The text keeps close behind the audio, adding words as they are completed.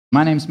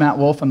My name's Matt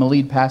Wolf. I'm the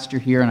lead pastor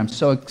here, and I'm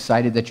so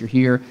excited that you're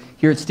here.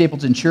 Here at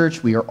Stapleton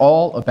Church, we are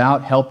all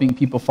about helping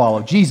people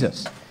follow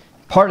Jesus.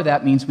 Part of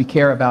that means we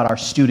care about our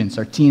students,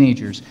 our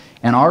teenagers,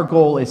 and our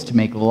goal is to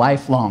make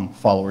lifelong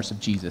followers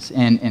of Jesus.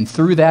 And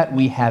through that,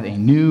 we have a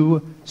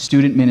new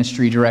student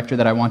ministry director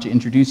that I want to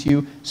introduce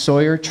you,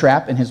 Sawyer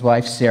Trapp and his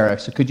wife, Sarah.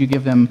 So could you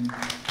give them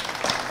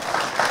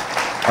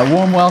a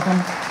warm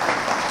welcome?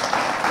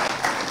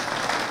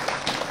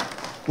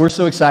 We're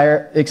so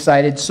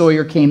excited.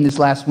 Sawyer came this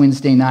last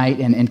Wednesday night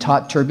and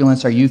taught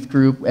Turbulence, our youth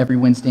group. Every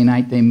Wednesday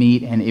night they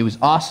meet, and it was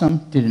awesome.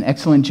 Did an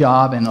excellent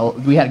job, and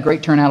we had a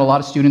great turnout, a lot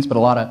of students, but a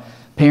lot of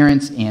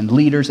parents and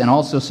leaders, and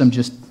also some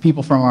just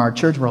people from our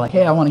church were like,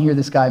 hey, I want to hear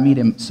this guy, meet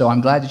him. So I'm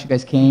glad that you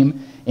guys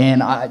came.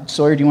 And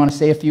Sawyer, do you want to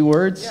say a few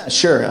words? Yeah,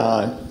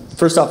 sure.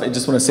 First off, I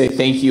just want to say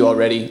thank you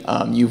already.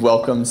 You've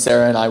welcomed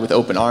Sarah and I with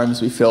open arms.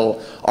 We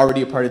feel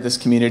already a part of this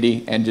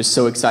community and just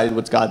so excited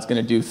what God's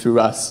going to do through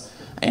us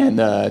and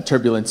the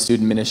Turbulence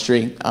Student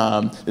Ministry.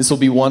 This will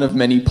be one of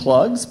many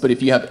plugs, but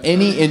if you have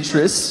any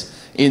interest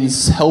in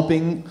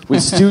helping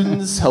with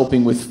students,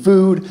 helping with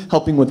food,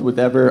 helping with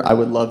whatever, I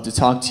would love to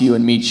talk to you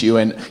and meet you.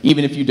 And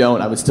even if you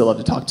don't, I would still love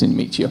to talk to and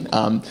meet you.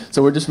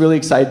 So we're just really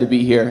excited to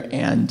be here,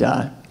 and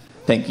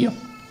thank you.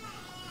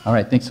 All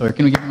right, thanks, Sawyer.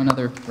 Can we give him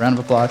another round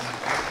of applause?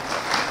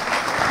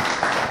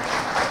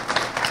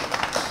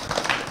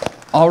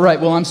 All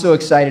right, well, I'm so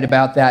excited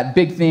about that.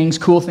 Big things,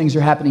 cool things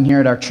are happening here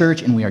at our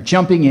church, and we are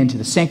jumping into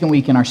the second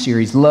week in our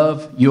series,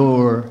 Love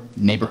Your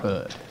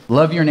Neighborhood.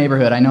 Love your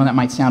neighborhood. I know that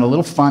might sound a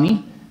little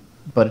funny,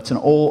 but it's an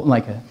old,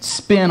 like a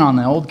spin on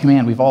the old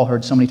command we've all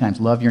heard so many times,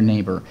 love your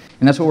neighbor.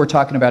 And that's what we're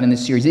talking about in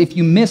this series. If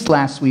you missed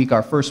last week,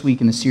 our first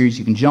week in the series,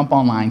 you can jump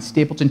online,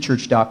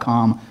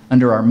 stapletonchurch.com.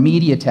 Under our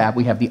media tab,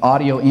 we have the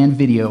audio and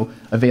video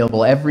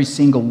available every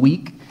single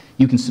week.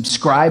 You can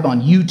subscribe on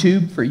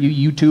YouTube for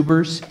you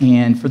YouTubers,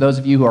 and for those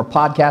of you who are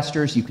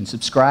podcasters, you can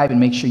subscribe and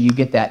make sure you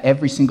get that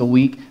every single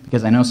week,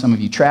 because I know some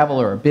of you travel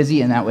or are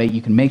busy, and that way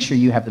you can make sure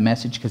you have the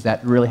message, because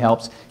that really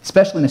helps,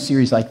 especially in a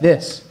series like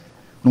this,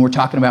 when we're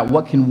talking about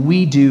what can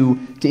we do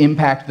to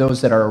impact those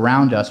that are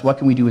around us, what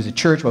can we do as a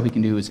church, what we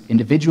can do as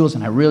individuals,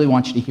 and I really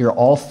want you to hear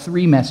all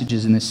three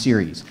messages in this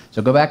series.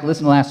 So go back and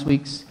listen to last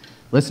week's,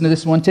 listen to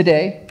this one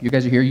today. You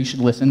guys are here, you should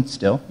listen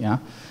still, yeah.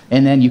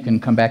 And then you can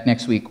come back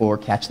next week or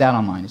catch that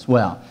online as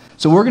well.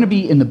 So we're going to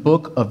be in the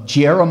book of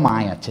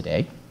Jeremiah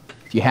today.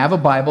 If you have a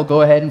Bible,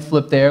 go ahead and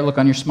flip there. Look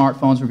on your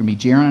smartphones. We're going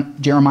to be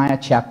Jeremiah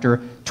chapter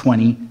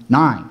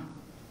 29.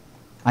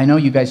 I know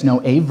you guys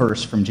know a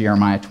verse from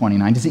Jeremiah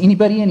 29. Does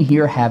anybody in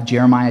here have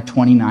Jeremiah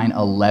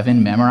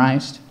 29:11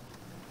 memorized?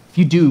 If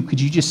you do, could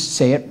you just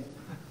say it?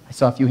 I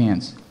saw a few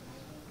hands.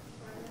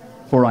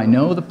 For I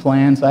know the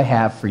plans I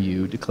have for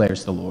you,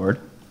 declares the Lord.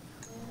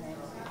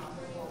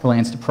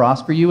 Plans to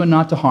prosper you and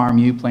not to harm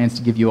you, plans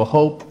to give you a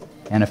hope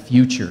and a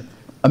future.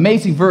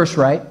 Amazing verse,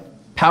 right?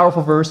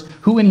 Powerful verse.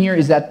 Who in here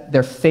is that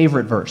their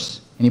favorite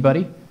verse?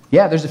 Anybody?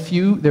 Yeah, there's a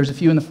few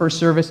in the first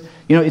service.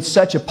 You know, it's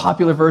such a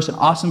popular verse, an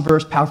awesome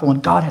verse, powerful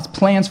one. God has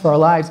plans for our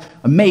lives.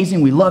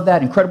 Amazing. We love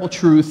that. Incredible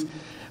truth.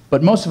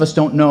 But most of us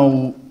don't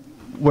know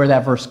where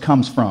that verse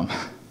comes from.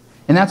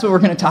 And that's what we're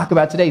going to talk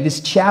about today.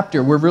 This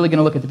chapter, we're really going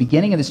to look at the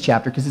beginning of this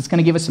chapter because it's going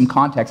to give us some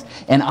context.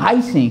 And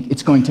I think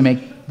it's going to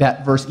make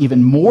that verse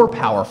even more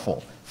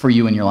powerful for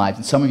you in your lives.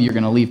 And some of you are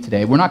going to leave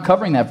today. We're not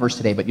covering that verse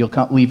today, but you'll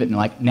leave it and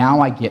like, now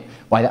I get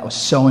why that was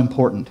so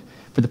important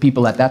for the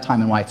people at that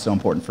time and why it's so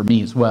important for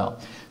me as well.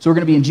 So we're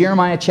going to be in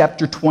Jeremiah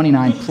chapter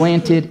 29,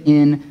 planted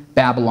in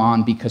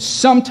Babylon, because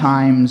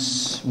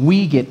sometimes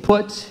we get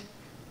put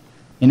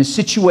in a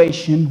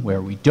situation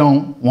where we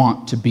don't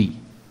want to be.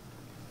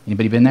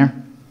 Anybody been there?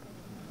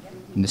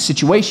 In the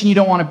situation you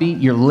don't want to be,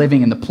 you're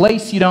living in the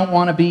place you don't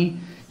want to be,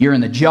 you're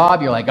in the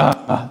job, you're like,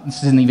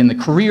 this isn't even the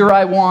career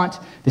I want,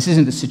 this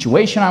isn't the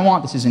situation I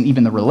want, this isn't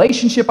even the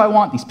relationship I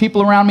want, these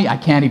people around me I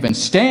can't even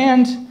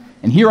stand,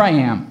 and here I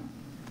am.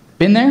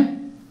 Been there?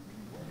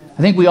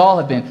 I think we all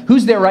have been.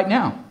 Who's there right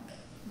now?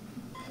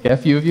 Okay, a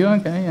few of you,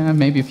 okay, yeah,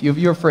 maybe a few of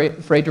you are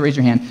afraid to raise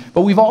your hand,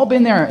 but we've all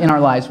been there in our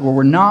lives where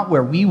we're not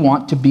where we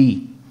want to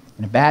be,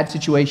 in a bad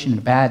situation, in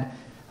a bad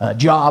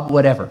job,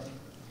 whatever.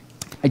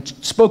 I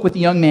spoke with a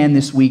young man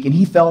this week, and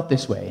he felt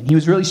this way, and he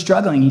was really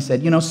struggling. He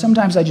said, you know,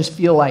 sometimes I just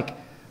feel like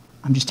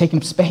I'm just taking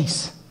up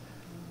space.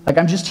 Like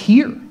I'm just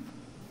here.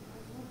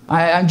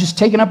 I'm just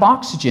taking up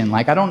oxygen.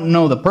 Like I don't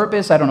know the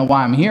purpose. I don't know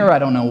why I'm here. I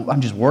don't know. I'm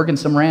just working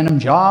some random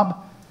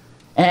job.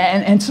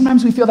 And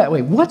sometimes we feel that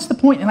way. What's the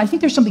point? And I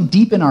think there's something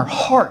deep in our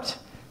heart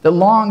that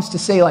longs to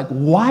say, like,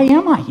 why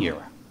am I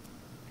here?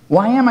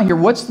 Why am I here?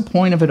 What's the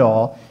point of it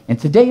all? And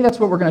today that's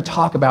what we're going to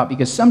talk about,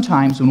 because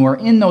sometimes when we're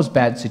in those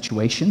bad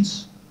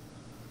situations,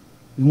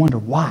 we wonder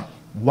why.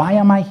 Why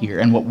am I here?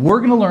 And what we're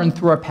going to learn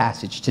through our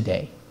passage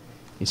today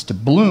is to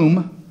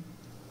bloom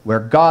where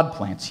God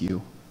plants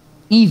you,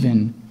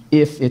 even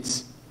if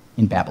it's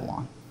in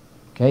Babylon.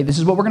 Okay, this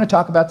is what we're going to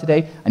talk about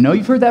today. I know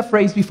you've heard that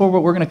phrase before,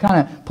 but we're going to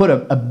kind of put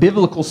a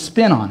biblical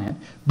spin on it.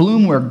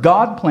 Bloom where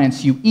God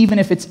plants you, even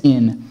if it's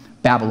in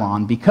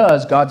Babylon,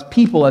 because God's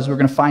people, as we're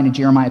going to find in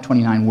Jeremiah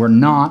 29, were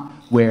not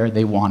where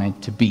they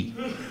wanted to be.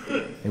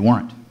 They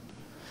weren't.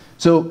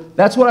 So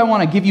that's what I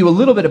want to give you a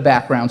little bit of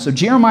background. So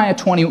Jeremiah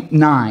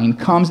 29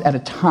 comes at a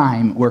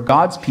time where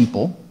God's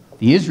people,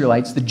 the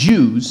Israelites, the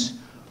Jews,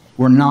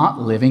 were not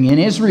living in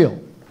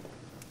Israel.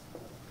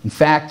 In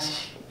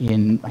fact,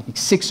 in I think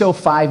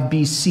 605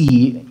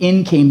 BC,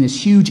 in came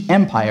this huge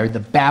empire, the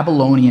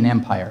Babylonian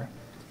Empire.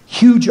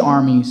 Huge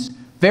armies,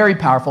 very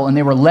powerful, and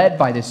they were led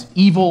by this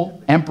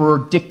evil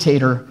emperor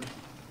dictator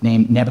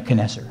named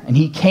Nebuchadnezzar. And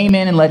he came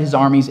in and led his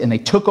armies, and they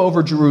took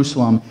over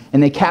Jerusalem,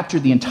 and they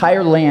captured the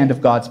entire land of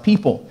God's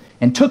people,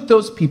 and took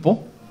those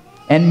people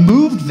and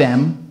moved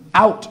them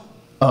out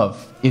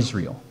of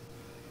Israel.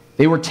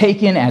 They were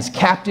taken as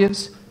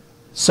captives.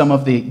 Some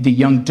of the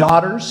young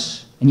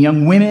daughters and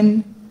young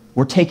women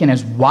were taken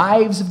as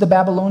wives of the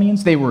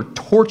Babylonians. They were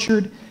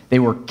tortured, they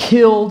were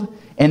killed,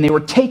 and they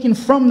were taken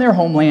from their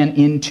homeland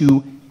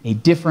into a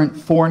different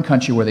foreign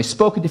country where they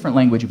spoke a different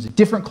language. It was a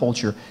different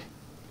culture.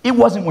 It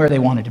wasn't where they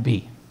wanted to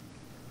be.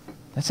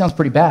 That sounds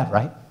pretty bad,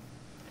 right?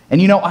 And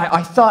you know,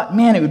 I thought,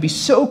 man, it would be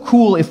so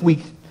cool if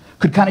we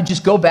could kind of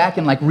just go back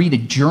and like read a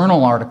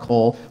journal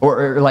article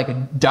or like a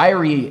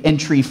diary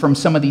entry from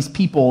some of these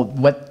people,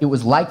 what it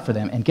was like for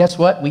them. And guess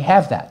what? We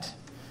have that.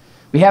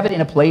 We have it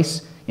in a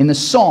place in the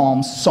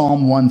Psalms,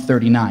 Psalm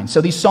 139. So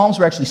these Psalms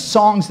were actually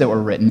songs that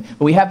were written,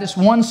 but we have this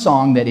one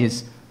song that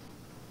is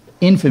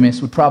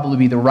infamous, would probably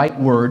be the right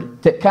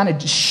word, that kind of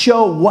just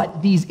show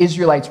what these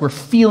Israelites were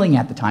feeling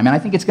at the time. And I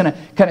think it's going to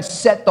kind of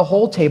set the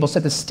whole table,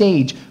 set the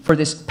stage for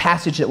this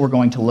passage that we're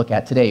going to look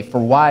at today, for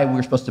why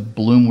we're supposed to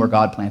bloom where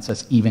God plants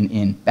us, even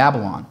in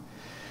Babylon.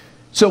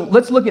 So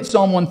let's look at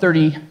Psalm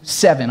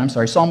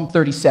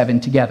 37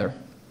 together.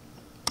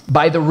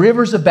 By the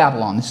rivers of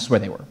Babylon, this is where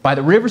they were. By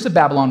the rivers of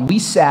Babylon, we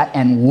sat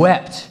and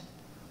wept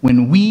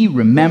when we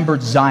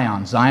remembered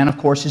Zion. Zion, of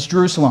course, is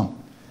Jerusalem.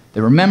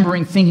 They're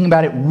remembering, thinking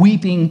about it,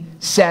 weeping,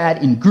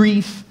 sad in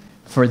grief.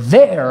 For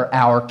there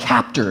our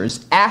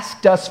captors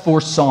asked us for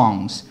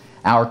songs.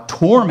 Our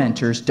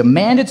tormentors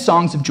demanded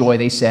songs of joy.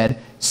 They said,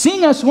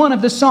 sing us one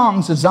of the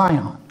songs of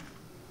Zion.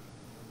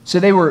 So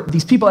they were,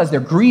 these people, as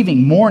they're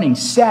grieving, mourning,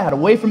 sad,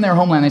 away from their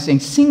homeland, they're saying,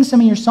 sing some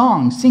of your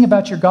songs. Sing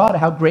about your God,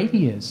 how great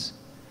he is.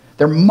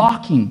 They're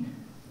mocking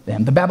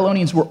them. The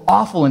Babylonians were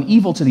awful and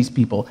evil to these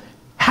people.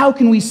 How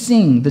can we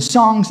sing the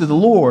songs of the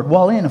Lord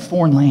while in a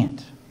foreign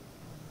land?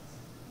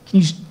 Can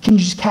you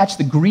just catch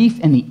the grief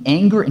and the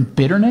anger and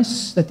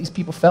bitterness that these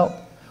people felt?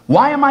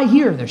 Why am I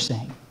here, they're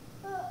saying.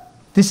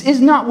 This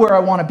is not where I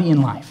want to be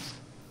in life.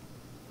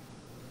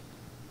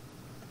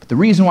 But the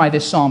reason why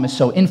this psalm is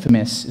so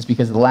infamous is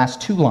because of the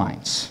last two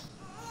lines.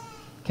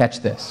 Catch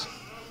this.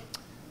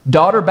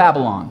 Daughter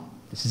Babylon,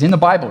 this is in the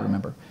Bible,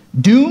 remember,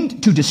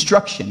 doomed to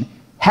destruction.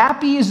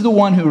 Happy is the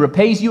one who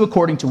repays you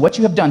according to what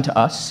you have done to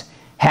us.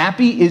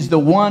 Happy is the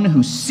one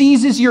who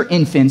seizes your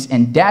infants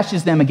and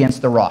dashes them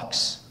against the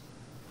rocks.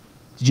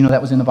 Did you know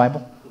that was in the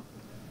Bible?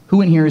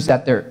 Who in here is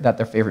that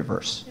their favorite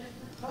verse?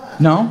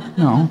 No?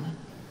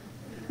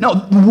 No,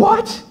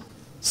 what?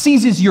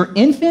 Seizes your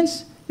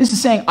infants? This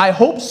is saying, I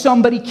hope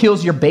somebody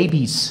kills your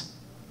babies.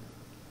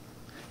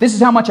 This is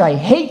how much I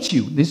hate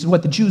you. This is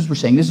what the Jews were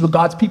saying. This is what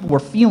God's people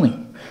were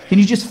feeling. Can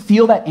you just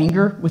feel that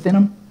anger within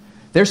them?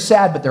 They're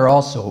sad, but they're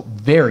also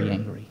very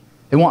angry.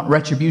 They want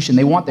retribution.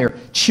 They want their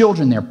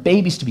children, their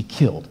babies to be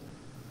killed.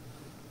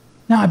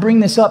 Now, I bring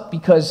this up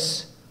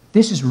because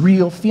this is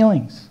real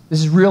feelings. This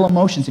is real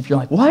emotions. If you're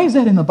like, why is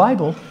that in the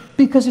Bible?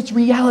 Because it's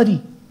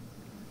reality.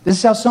 This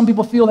is how some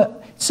people feel.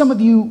 That some of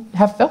you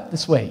have felt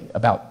this way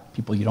about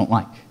people you don't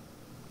like.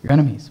 Your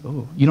enemies.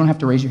 Oh, you don't have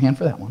to raise your hand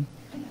for that one.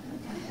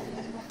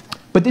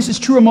 But this is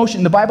true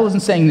emotion. The Bible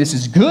isn't saying this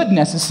is good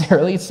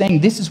necessarily. It's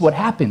saying this is what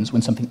happens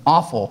when something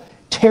awful,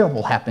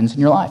 terrible happens in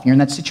your life. You're in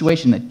that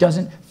situation that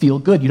doesn't feel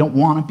good. You don't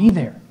want to be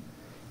there.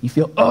 You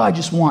feel, oh, I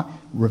just want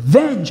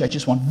revenge. I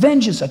just want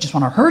vengeance. I just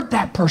want to hurt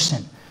that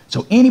person.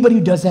 So anybody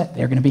who does that,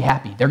 they're going to be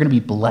happy. They're going to be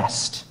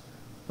blessed,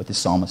 what this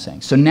psalm is saying.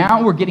 So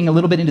now we're getting a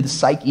little bit into the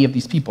psyche of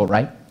these people,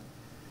 right?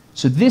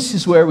 So this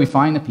is where we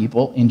find the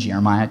people in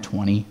Jeremiah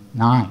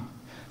 29.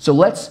 So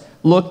let's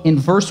look in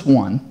verse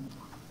 1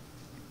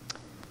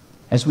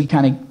 as we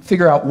kind of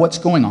figure out what's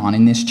going on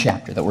in this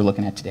chapter that we're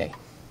looking at today.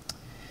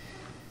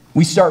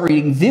 We start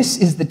reading, this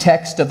is the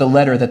text of the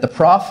letter that the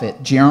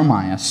prophet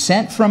Jeremiah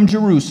sent from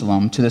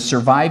Jerusalem to the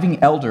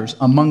surviving elders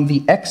among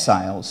the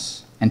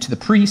exiles and to the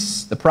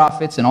priests, the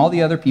prophets, and all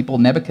the other people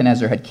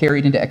Nebuchadnezzar had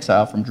carried into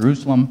exile from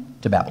Jerusalem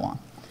to Babylon.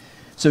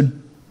 So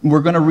we're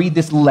going to read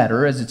this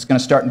letter, as it's going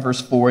to start in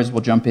verse 4, as we'll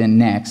jump in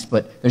next.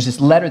 But there's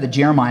this letter that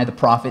Jeremiah the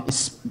prophet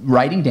is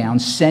writing down,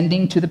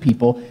 sending to the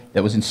people,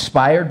 that was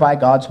inspired by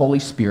God's Holy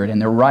Spirit.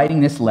 And they're writing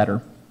this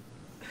letter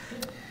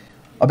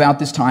about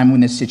this time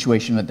when this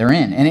situation that they're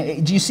in.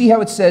 And do you see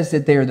how it says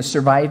that they're the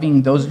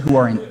surviving, those who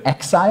are in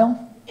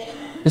exile?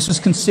 This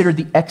was considered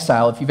the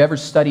exile. If you've ever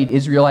studied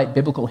Israelite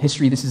biblical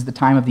history, this is the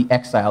time of the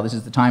exile. This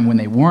is the time when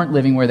they weren't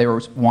living where they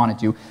wanted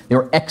to. They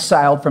were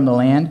exiled from the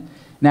land. And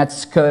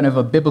that's kind of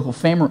a biblical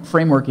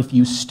framework. If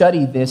you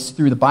study this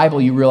through the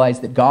Bible, you realize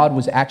that God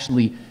was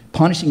actually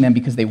punishing them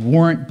because they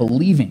weren't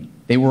believing.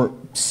 They were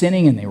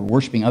sinning and they were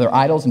worshiping other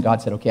idols. And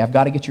God said, okay, I've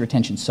got to get your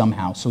attention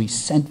somehow. So he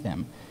sent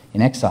them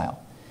in exile.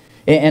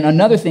 And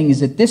another thing is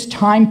that this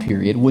time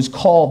period was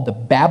called the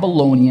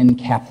Babylonian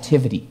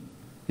captivity.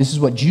 This is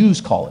what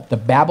Jews call it, the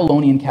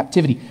Babylonian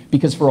captivity,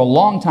 because for a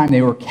long time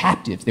they were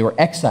captives, they were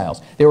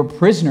exiles, they were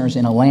prisoners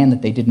in a land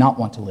that they did not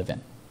want to live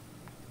in.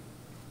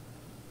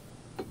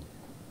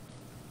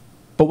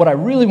 But what I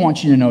really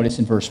want you to notice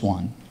in verse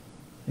 1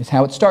 is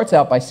how it starts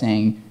out by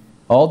saying,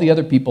 all the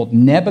other people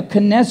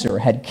Nebuchadnezzar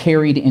had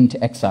carried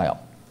into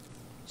exile.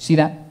 See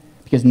that?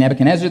 Because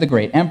Nebuchadnezzar, the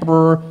great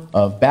emperor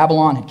of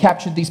Babylon, had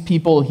captured these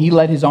people. He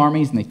led his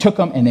armies, and they took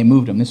them, and they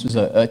moved them. This was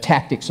a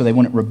tactic so they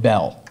wouldn't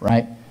rebel,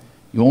 right?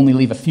 You only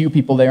leave a few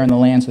people there in the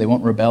land so they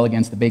won't rebel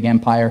against the big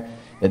empire.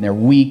 Then they're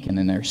weak, and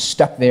then they're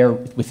stuck there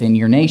within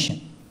your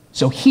nation.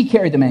 So he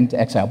carried them into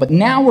exile. But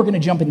now we're going to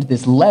jump into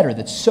this letter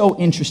that's so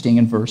interesting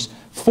in verse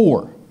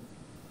 4.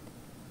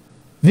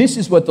 This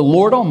is what the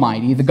Lord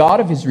Almighty, the God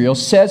of Israel,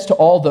 says to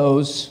all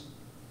those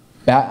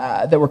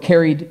that were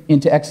carried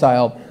into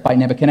exile by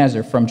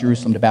Nebuchadnezzar from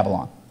Jerusalem to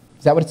Babylon.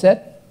 Is that what it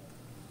said?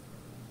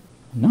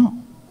 No.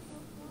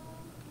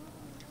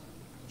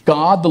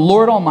 God, the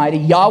Lord Almighty,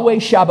 Yahweh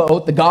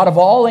Shabbaoth, the God of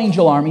all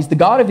angel armies, the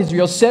God of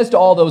Israel, says to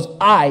all those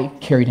I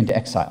carried into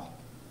exile.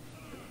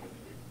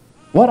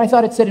 What? I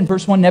thought it said in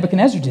verse 1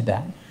 Nebuchadnezzar did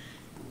that.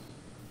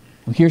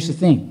 Well, here's the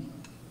thing.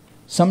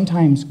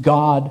 Sometimes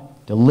God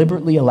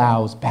deliberately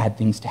allows bad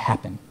things to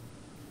happen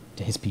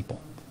to his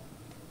people.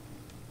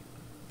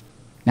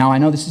 Now, I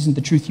know this isn't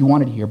the truth you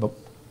wanted to hear, but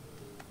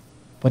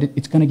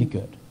it's going to get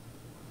good.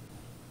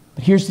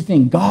 But here's the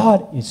thing.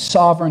 God is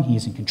sovereign. He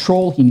is in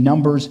control. He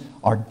numbers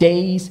our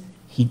days.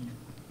 He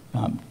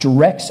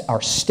directs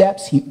our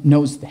steps. He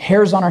knows the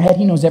hairs on our head.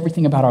 He knows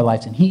everything about our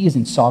lives, and he is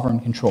in sovereign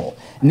control.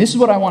 And this is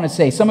what I want to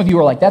say. Some of you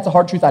are like, that's a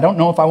hard truth. I don't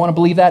know if I want to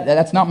believe that.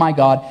 That's not my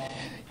God.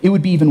 It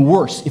would be even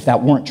worse if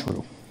that weren't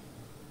true.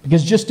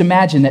 Because just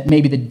imagine that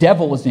maybe the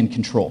devil is in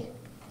control.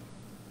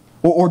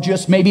 Or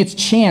just maybe it's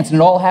chance and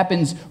it all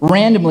happens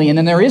randomly and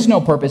then there is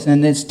no purpose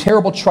and this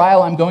terrible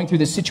trial I'm going through,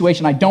 this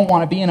situation I don't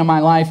want to be in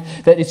my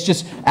life, that it's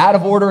just out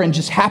of order and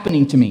just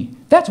happening to me.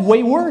 That's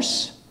way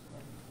worse.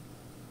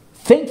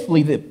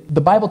 Thankfully,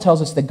 the Bible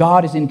tells us that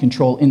God is in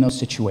control in those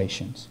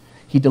situations.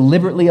 He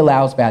deliberately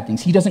allows bad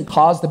things. He doesn't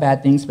cause the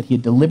bad things, but he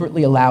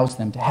deliberately allows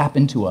them to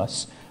happen to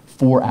us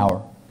for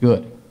our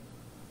good.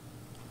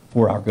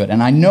 For our good.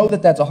 And I know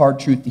that that's a hard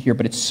truth to hear,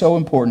 but it's so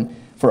important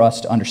for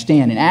us to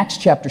understand. In Acts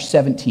chapter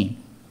 17,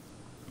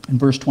 in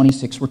verse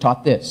 26, we're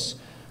taught this.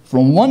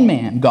 From one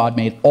man, God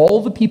made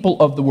all the people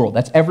of the world.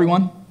 That's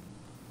everyone,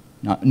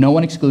 no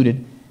one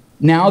excluded.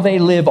 Now they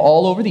live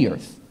all over the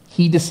earth.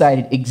 He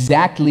decided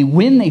exactly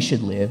when they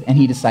should live, and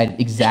he decided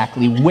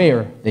exactly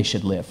where they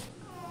should live.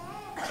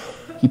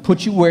 He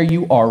put you where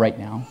you are right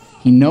now.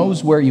 He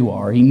knows where you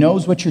are. He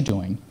knows what you're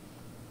doing.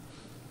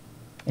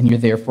 And you're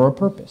there for a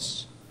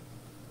purpose.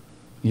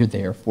 You're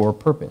there for a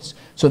purpose.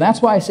 So that's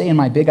why I say in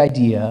my big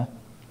idea,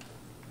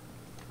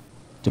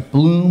 to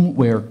bloom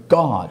where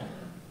God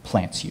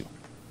plants you,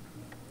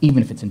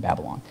 even if it's in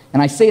Babylon.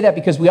 And I say that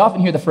because we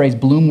often hear the phrase,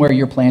 bloom where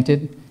you're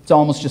planted. It's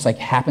almost just like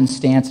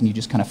happenstance, and you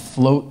just kind of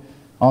float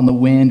on the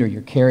wind, or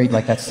you're carried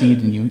like that seed,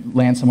 and you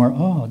land somewhere.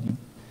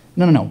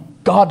 No.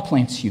 God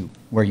plants you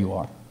where you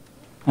are.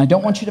 And I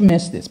don't want you to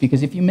miss this,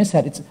 because if you miss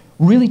that, it's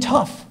really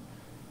tough.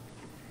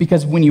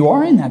 Because when you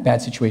are in that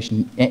bad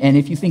situation, and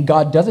if you think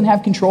God doesn't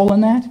have control in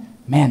that,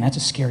 man, that's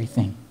a scary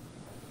thing.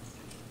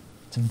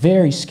 It's a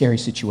very scary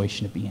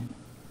situation to be in.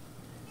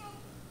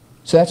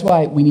 So that's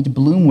why we need to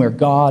bloom where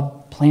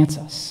God plants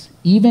us,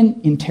 even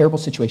in terrible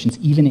situations,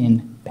 even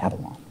in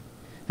Babylon.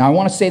 Now, I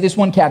want to say this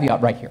one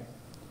caveat right here.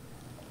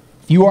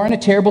 If you are in a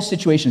terrible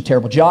situation, a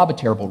terrible job, a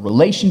terrible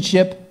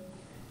relationship,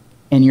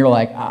 and you're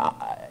like,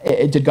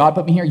 did God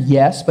put me here?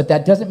 Yes, but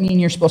that doesn't mean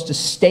you're supposed to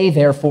stay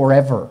there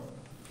forever.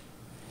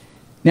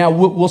 Now,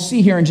 we'll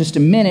see here in just a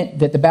minute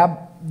that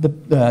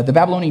the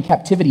Babylonian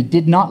captivity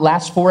did not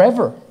last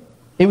forever.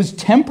 It was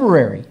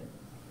temporary.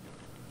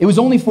 It was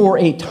only for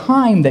a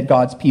time that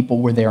God's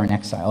people were there in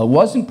exile. It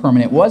wasn't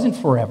permanent. It wasn't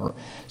forever.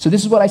 So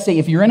this is what I say.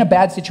 If you're in a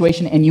bad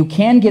situation and you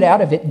can get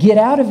out of it, get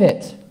out of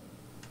it.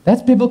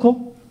 That's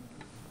biblical.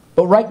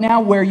 But right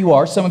now where you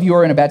are, some of you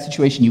are in a bad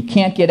situation you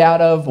can't get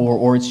out of,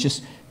 or it's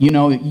just, you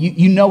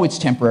know it's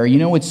temporary. You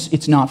know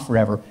it's not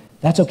forever.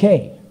 That's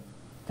okay.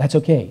 That's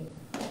okay.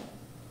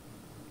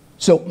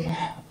 So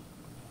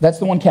that's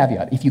the one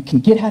caveat. If you can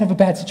get out of a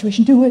bad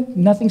situation, do it.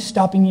 Nothing's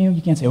stopping you. You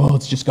can't say, oh,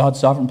 it's just God's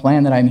sovereign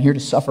plan that I'm here to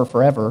suffer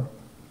forever.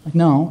 Like,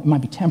 no, it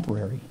might be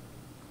temporary.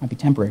 It might be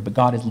temporary, but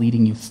God is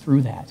leading you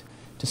through that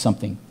to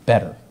something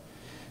better.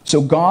 So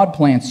God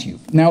plants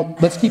you. Now,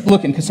 let's keep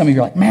looking, because some of you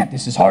are like, man,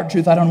 this is hard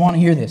truth. I don't want to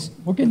hear this.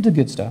 We're getting to the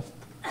good stuff.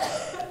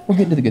 We're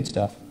getting to the good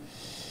stuff.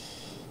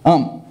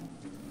 I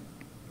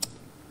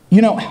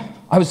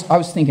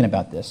was thinking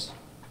about this.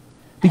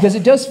 Because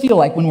it does feel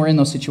like when we're in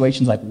those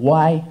situations, like,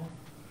 why?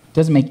 It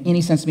doesn't make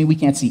any sense to me. We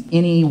can't see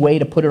any way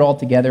to put it all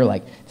together.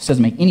 Like, this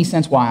doesn't make any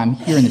sense why I'm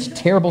here in this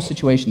terrible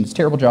situation, this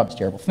terrible job, this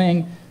terrible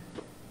thing.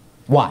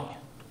 Why?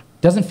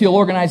 It doesn't feel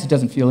organized. It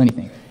doesn't feel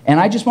anything. And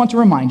I just want to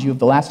remind you of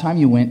the last time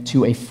you went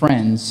to a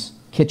friend's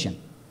kitchen.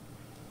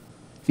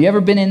 Have you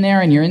ever been in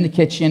there and you're in the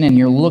kitchen and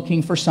you're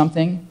looking for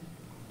something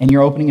and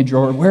you're opening a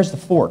drawer? Where's the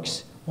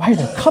forks? Why are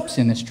there cups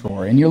in this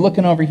drawer? And you're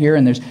looking over here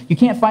and you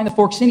can't find the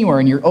forks anywhere,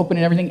 and you're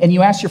opening everything, and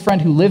you ask your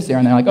friend who lives there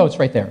and they're like, oh, it's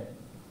right there.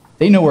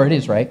 They know where it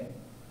is, right?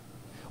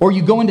 Or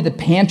you go into the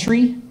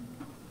pantry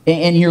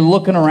and you're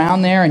looking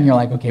around there and you're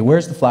like, okay,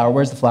 where's the flour?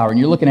 Where's the flour? And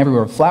you're looking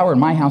everywhere. The flour in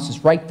my house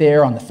is right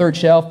there on the third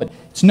shelf, but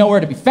it's nowhere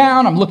to be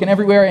found. I'm looking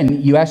everywhere,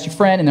 and you ask your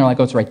friend and they're like,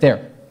 oh, it's right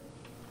there.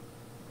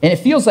 And it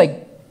feels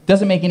like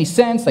doesn't make any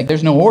sense, like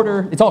there's no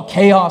order, it's all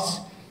chaos.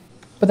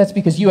 But that's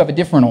because you have a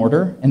different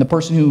order, and the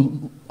person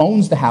who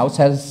owns the house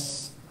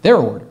has their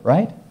order,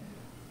 right?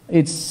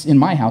 It's in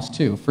my house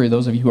too. For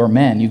those of you who are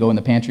men, you go in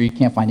the pantry, you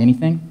can't find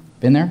anything.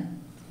 Been there?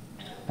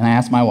 And I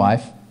ask my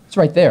wife, it's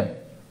right there.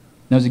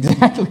 Knows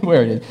exactly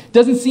where it is.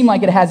 Doesn't seem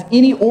like it has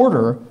any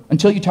order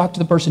until you talk to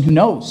the person who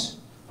knows,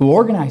 who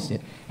organized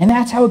it. And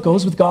that's how it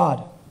goes with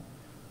God.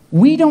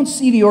 We don't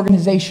see the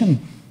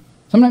organization.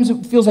 Sometimes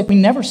it feels like we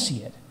never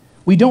see it.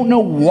 We don't know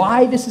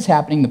why this is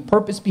happening, the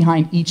purpose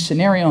behind each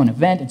scenario and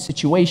event and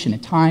situation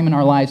and time in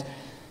our lives,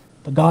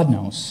 but God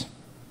knows.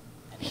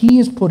 He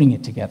is putting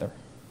it together.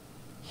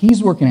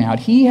 He's working it out.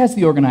 He has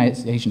the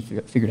organization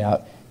figured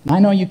out. And I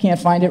know you can't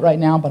find it right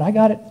now, but I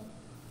got it.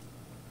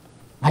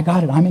 I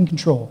got it. I'm in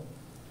control.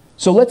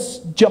 So let's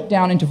jump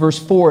down into verse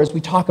 4 as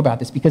we talk about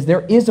this, because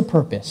there is a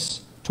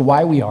purpose to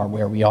why we are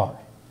where we are.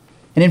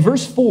 And in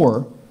verse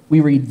 4, we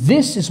read,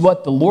 "This is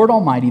what the Lord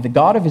Almighty, the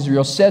God of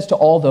Israel, says to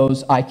all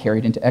those I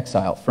carried into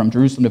exile from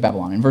Jerusalem to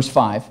Babylon." In verse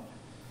 5,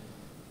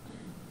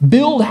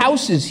 "Build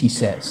houses," he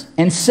says,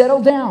 "and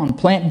settle down,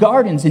 plant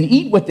gardens and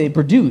eat what they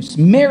produce.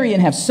 Marry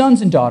and have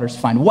sons and daughters.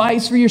 Find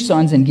wives for your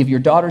sons and give your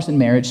daughters in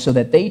marriage so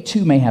that they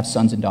too may have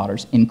sons and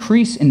daughters.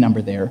 Increase in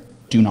number there,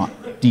 do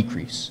not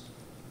decrease."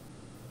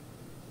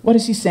 What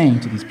is he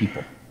saying to these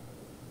people?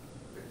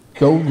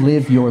 Go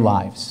live your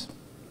lives.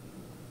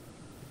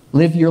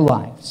 Live your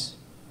lives.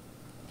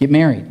 Get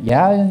married.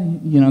 Yeah,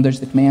 there's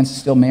the commands to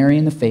still marry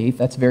in the faith.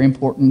 That's very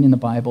important in the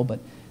Bible. But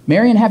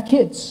marry and have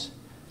kids.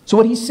 So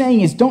what he's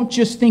saying is, don't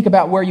just think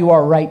about where you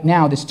are right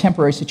now, this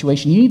temporary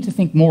situation. You need to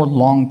think more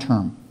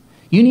long-term.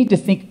 You need to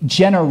think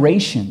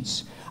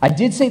generations. I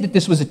did say that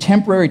this was a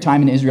temporary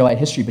time in Israelite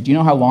history, but do you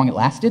know how long it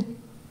lasted?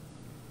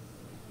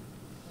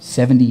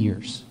 70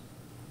 years.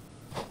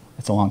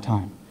 That's a long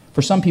time.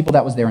 For some people,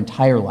 that was their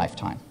entire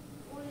lifetime.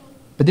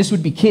 But this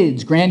would be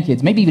kids,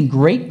 grandkids, maybe even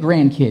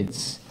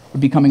great-grandkids would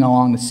be coming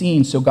along the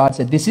scene. So God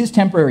said, this is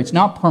temporary. It's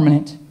not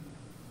permanent.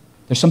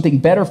 There's something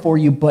better for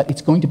you, but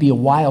it's going to be a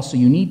while. So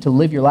you need to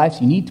live your life.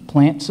 So you need to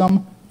plant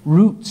some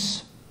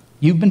roots.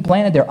 You've been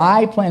planted there.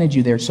 I planted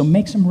you there. So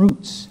make some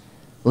roots.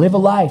 Live a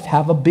life.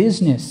 Have a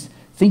business.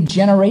 Think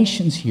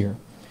generations here.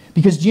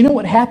 Because do you know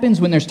what happens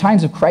when there's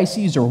times of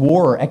crises or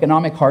war or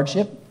economic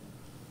hardship?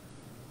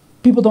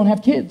 People don't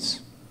have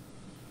kids.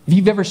 If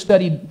you've ever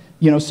studied,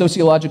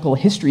 sociological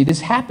history,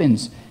 this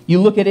happens.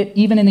 You look at it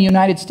even in the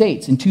United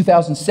States. In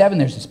 2007,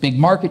 there's this big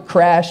market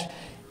crash.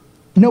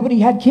 Nobody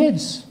had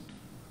kids.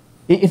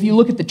 If you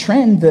look at the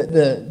trend,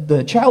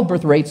 the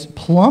childbirth rates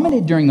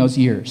plummeted during those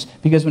years.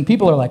 Because when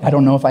people are like, I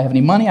don't know if I have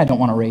any money, I don't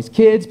want to raise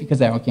kids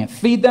because I can't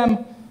feed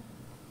them.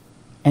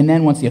 And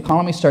then once the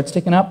economy starts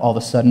ticking up, all of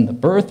a sudden the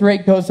birth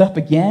rate goes up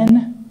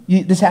again.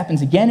 This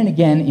happens again and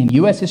again in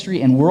U.S.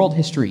 history and world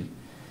history.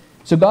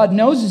 So God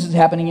knows this is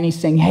happening, and he's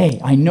saying,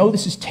 hey, I know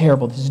this is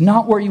terrible. This is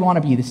not where you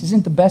want to be. This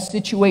isn't the best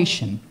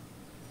situation.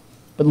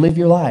 But live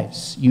your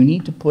lives. You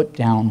need to put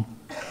down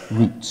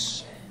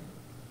roots.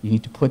 You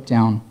need to put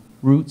down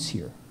roots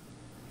here.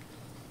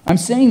 I'm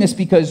saying this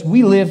because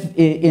we live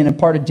in a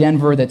part of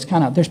Denver that's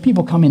there's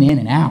people coming in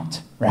and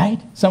out, right?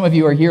 Some of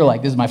you are here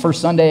like, this is my first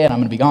Sunday, and I'm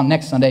going to be gone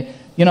next Sunday.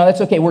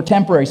 That's okay. We're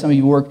temporary. Some of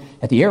you work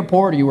at the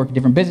airport, or you work at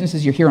different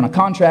businesses. You're here on a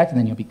contract, and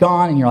then you'll be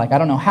gone, and you're like, I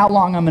don't know how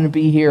long I'm going to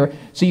be here.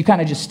 So you kind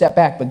of just step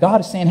back. But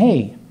God is saying,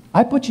 hey,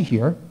 I put you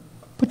here.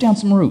 Put down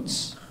some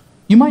roots.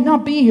 You might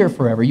not be here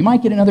forever. You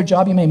might get another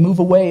job. You may move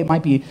away. It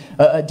might be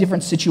a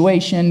different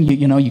situation.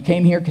 You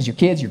came here because your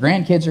kids, your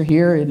grandkids are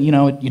here. And,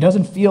 it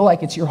doesn't feel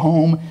like it's your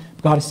home.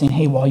 But God is saying,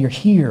 hey, while you're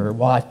here,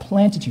 while I've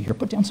planted you here,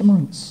 put down some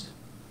roots.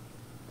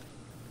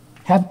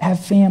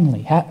 Have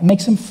family.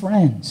 Make some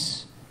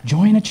friends.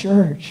 Join a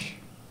church.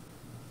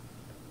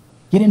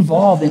 Get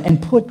involved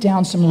and put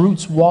down some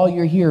roots while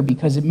you're here,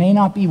 because it may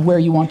not be where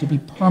you want to be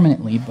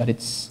permanently, but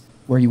it's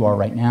where you are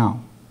right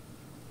now.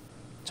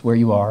 It's where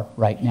you are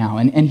right now.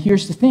 And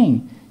here's the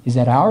thing, is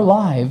that our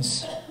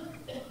lives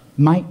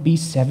might be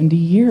 70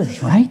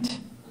 years, right?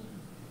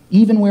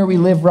 Even where we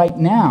live right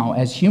now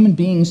as human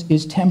beings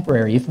is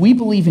temporary. If we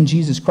believe in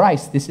Jesus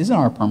Christ, this isn't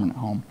our permanent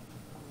home.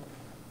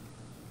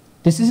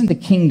 This isn't the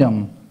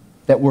kingdom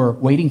that we're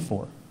waiting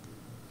for.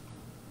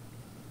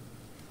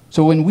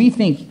 So when we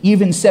think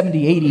even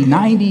 70, 80,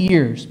 90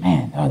 years,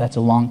 man, that's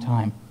a long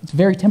time. It's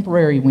very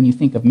temporary when you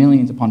think of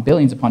millions upon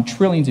billions upon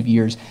trillions of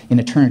years in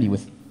eternity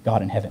with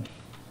God in heaven.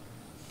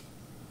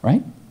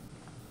 Right?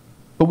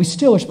 But we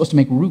still are supposed to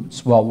make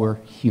roots while we're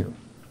here.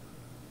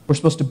 We're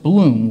supposed to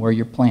bloom where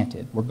you're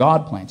planted, where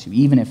God plants you,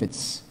 even if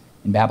it's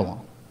in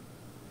Babylon.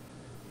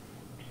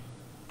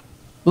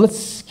 But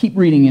let's keep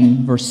reading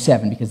in verse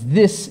 7, because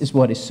this is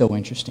what is so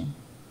interesting.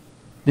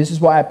 This is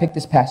why I picked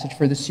this passage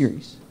for this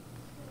series.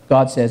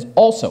 God says,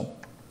 also,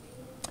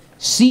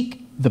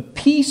 seek the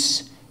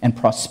peace and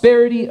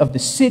prosperity of the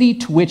city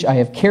to which I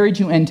have carried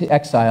you into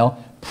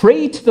exile.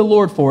 Pray to the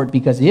Lord for it,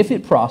 because if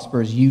it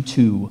prospers, you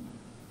too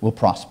will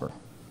prosper.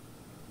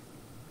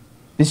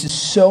 This is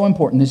so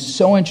important. This is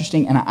so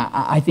interesting. And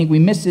I think we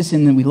miss this,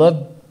 and then we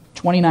love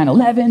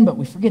 29:11, but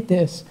we forget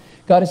this.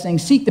 God is saying,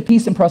 seek the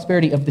peace and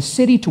prosperity of the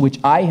city to which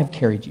I have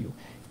carried you.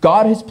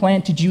 God has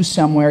planted you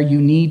somewhere. You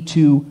need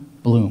to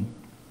bloom.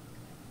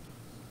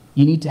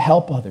 You need to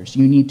help others.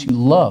 You need to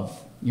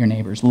love your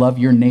neighbors, love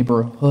your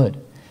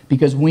neighborhood.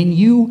 Because when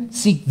you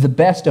seek the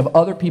best of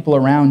other people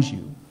around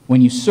you,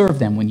 when you serve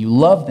them, when you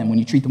love them, when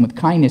you treat them with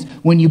kindness,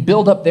 when you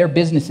build up their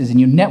businesses and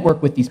you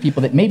network with these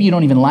people that maybe you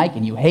don't even like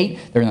and you hate,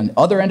 they're on the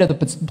other end of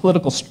the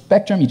political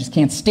spectrum, you just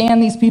can't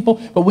stand these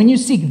people, but when you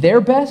seek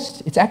their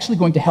best, it's actually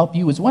going to help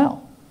you as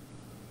well.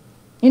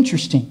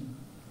 Interesting.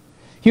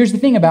 Here's the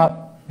thing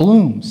about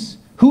blooms.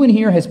 Who in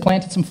here has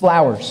planted some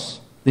flowers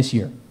this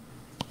year?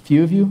 A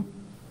few of you?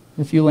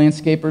 A few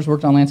landscapers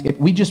worked on landscape.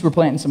 We just were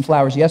planting some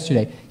flowers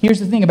yesterday. Here's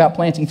the thing about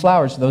planting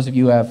flowers. Those of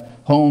you who have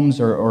homes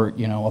or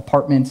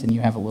apartments and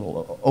you have a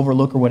little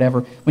overlook or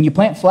whatever, when you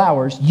plant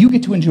flowers, you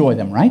get to enjoy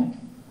them, right?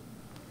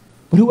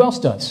 But who else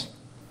does?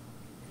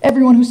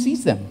 Everyone who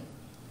sees them.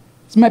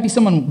 This might be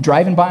someone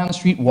driving by on the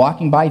street,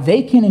 walking by.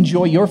 They can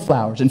enjoy your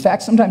flowers. In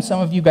fact, sometimes some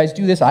of you guys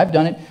do this. I've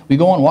done it. We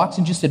go on walks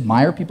and just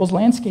admire people's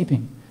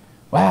landscaping.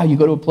 Wow, you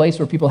go to a place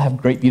where people have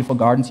great, beautiful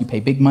gardens. You pay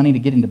big money to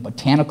get into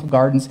botanical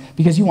gardens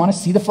because you want to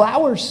see the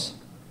flowers.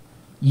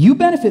 You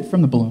benefit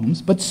from the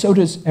blooms, but so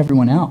does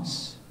everyone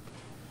else.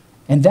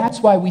 And that's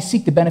why we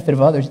seek the benefit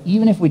of others,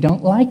 even if we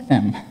don't like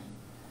them.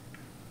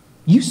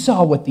 You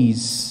saw what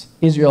these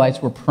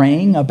Israelites were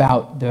praying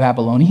about the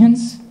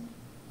Babylonians.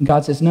 And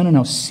God says,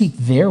 no, seek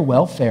their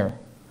welfare.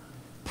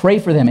 Pray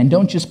for them, and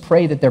don't just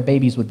pray that their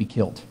babies would be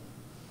killed.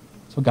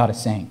 That's what God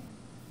is saying.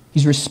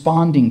 He's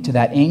responding to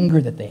that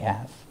anger that they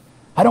have.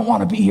 I don't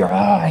want to be here.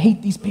 I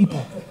hate these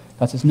people.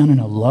 God says, no,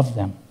 love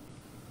them.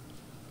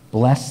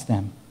 Bless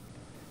them.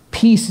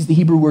 Peace is the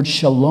Hebrew word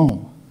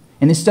shalom.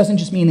 And this doesn't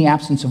just mean the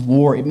absence of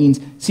war. It means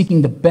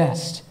seeking the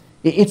best.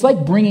 It's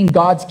like bringing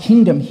God's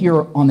kingdom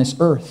here on this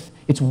earth.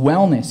 It's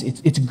wellness.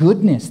 It's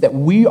goodness that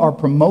we are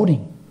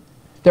promoting.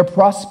 Their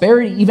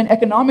prosperity, even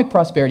economic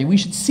prosperity. We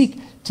should seek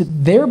to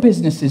their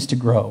businesses to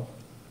grow,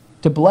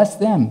 to bless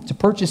them, to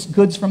purchase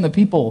goods from the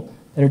people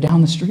that are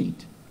down the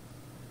street.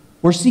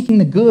 We're seeking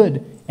the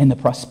good and the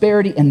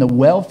prosperity and the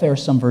welfare,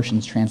 some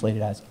versions translate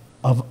it as,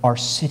 of our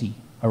city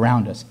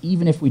around us,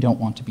 even if we don't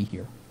want to be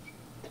here.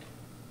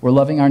 We're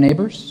loving our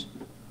neighbors.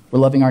 We're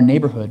loving our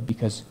neighborhood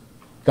because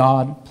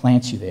God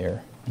plants you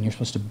there, and you're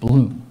supposed to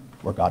bloom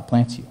where God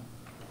plants you.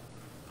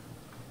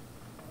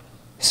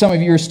 Some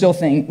of you are still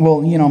thinking,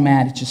 well,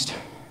 Matt, it's just,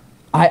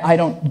 I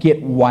don't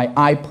get why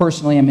I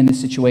personally am in this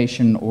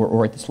situation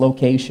or at this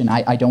location.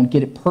 I don't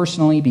get it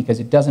personally because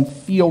it doesn't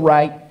feel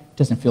right. It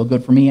doesn't feel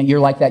good for me. And you're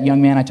like that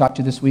young man I talked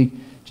to this week.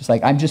 Just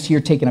like, I'm just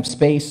here taking up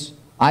space.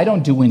 I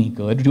don't do any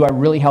good. Do I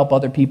really help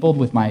other people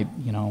with my,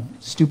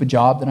 stupid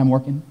job that I'm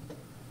working?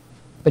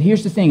 But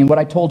here's the thing, and what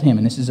I told him,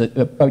 and this is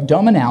a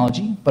dumb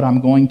analogy, but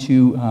I'm going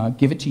to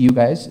give it to you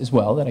guys as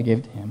well, that I gave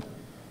it to him.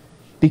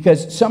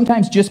 Because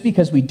sometimes just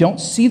because we don't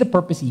see the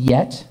purpose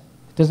yet,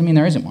 it doesn't mean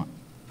there isn't one.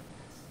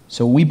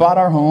 So we bought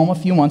our home a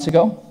few months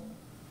ago,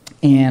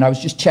 and I was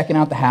just checking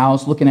out the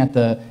house, looking at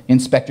the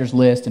inspector's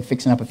list and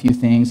fixing up a few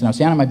things. And I was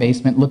down in my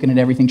basement looking at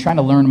everything, trying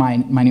to learn my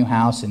new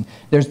house. And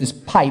there's this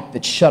pipe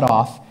that's shut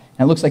off,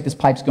 and it looks like this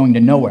pipe's going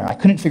to nowhere. I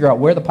couldn't figure out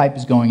where the pipe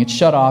is going. It's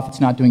shut off.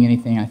 It's not doing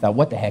anything. I thought,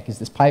 what the heck is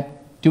this pipe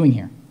doing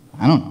here?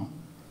 I don't know.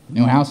 The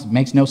new house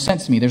makes no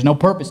sense to me. There's no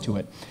purpose to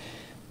it.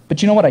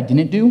 But you know what I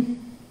didn't do?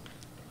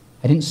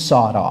 I didn't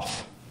saw it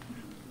off.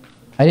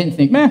 I didn't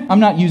think, I'm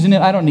not using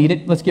it. I don't need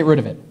it. Let's get rid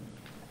of it.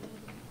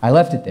 I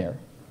left it there.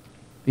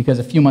 Because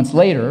a few months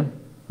later,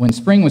 when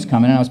spring was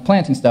coming and I was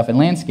planting stuff and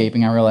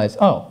landscaping, I realized,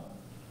 oh,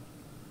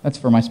 that's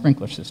for my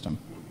sprinkler system.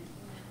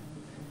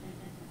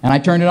 And I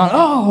turned it on.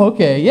 Oh,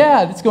 okay,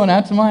 yeah, it's going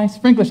out to my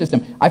sprinkler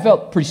system. I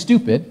felt pretty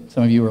stupid.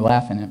 Some of you were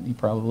laughing at me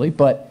probably,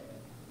 but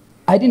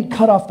I didn't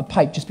cut off the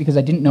pipe just because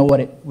I didn't know what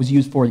it was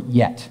used for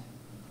yet.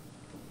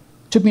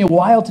 It took me a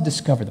while to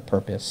discover the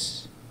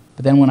purpose.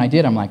 But then when I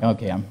did, I'm like,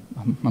 okay,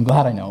 I'm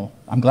glad I know.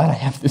 I'm glad I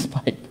have this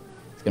pipe.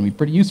 It's going to be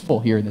pretty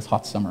useful here in this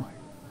hot summer.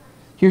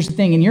 Here's the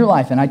thing in your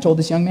life, and I told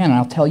this young man, and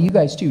I'll tell you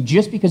guys too,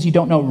 just because you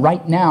don't know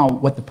right now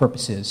what the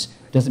purpose is,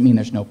 doesn't mean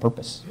there's no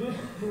purpose.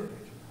 It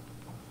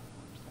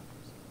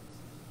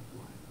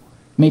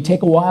may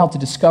take a while to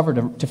discover,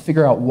 to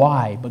figure out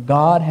why, but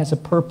God has a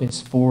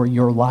purpose for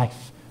your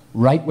life,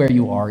 right where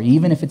you are,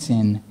 even if it's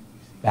in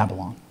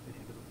Babylon.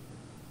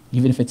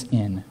 Even if it's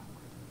in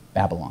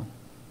Babylon.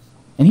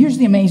 And here's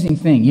the amazing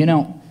thing,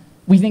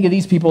 we think of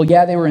these people,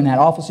 yeah, they were in that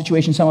awful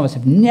situation. Some of us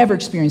have never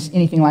experienced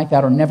anything like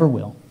that or never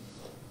will.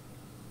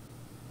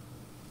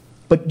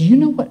 But do you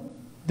know what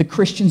the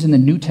Christians in the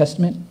New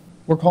Testament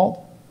were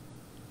called?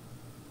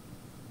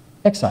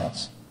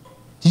 Exiles.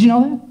 Did you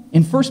know that?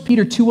 In 1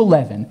 Peter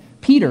 2:11,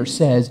 Peter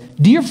says,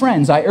 "Dear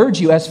friends, I urge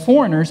you as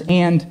foreigners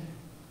and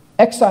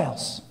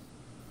exiles."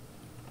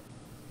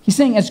 He's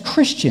saying as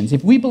Christians,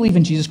 if we believe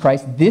in Jesus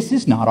Christ, this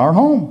is not our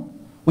home.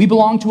 We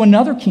belong to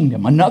another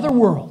kingdom, another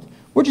world.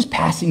 We're just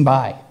passing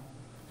by.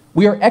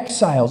 We are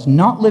exiles,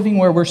 not living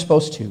where we're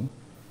supposed to.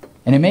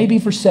 And it may be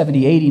for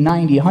 70, 80,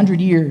 90,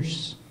 100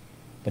 years,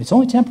 but it's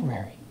only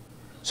temporary.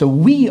 So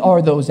we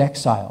are those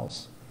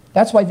exiles.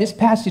 That's why this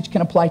passage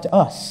can apply to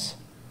us.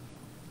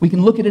 We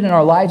can look at it in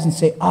our lives and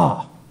say,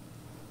 I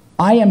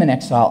am an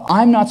exile.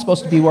 I'm not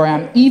supposed to be where I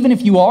am, even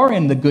if you are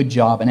in the good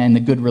job and in the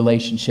good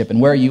relationship and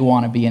where you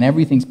want to be and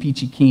everything's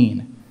peachy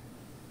keen.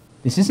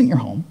 This isn't your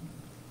home.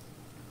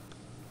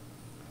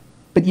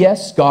 But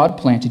yes, God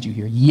planted you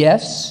here.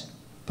 Yes,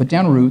 put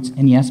down roots,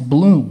 and yes,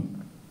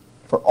 bloom.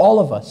 For all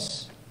of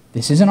us,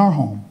 this isn't our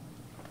home,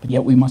 but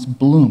yet we must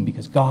bloom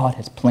because God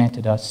has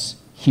planted us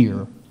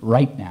here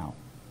right now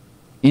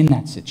in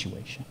that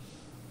situation.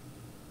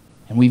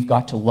 And we've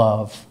got to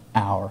love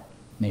our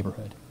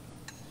neighborhood.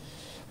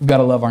 We've got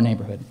to love our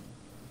neighborhood.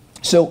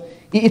 So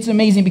it's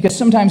amazing because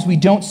sometimes we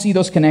don't see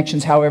those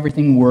connections, how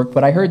everything worked.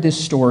 But I heard this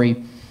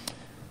story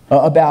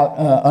about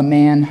a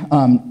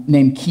man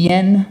named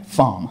Kien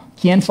Pham.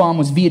 Kien Pham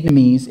was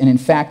Vietnamese, and in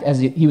fact,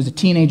 he was a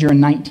teenager in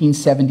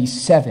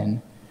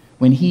 1977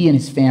 when he and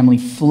his family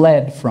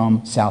fled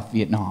from South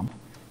Vietnam.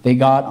 They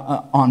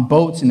got on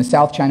boats in the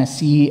South China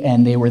Sea,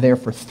 and they were there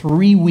for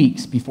 3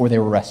 weeks before they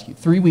were rescued.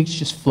 3 weeks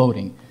just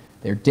floating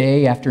there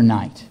day after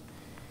night.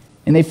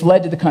 And they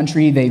fled to the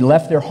country. They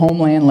left their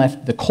homeland,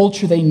 left the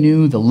culture they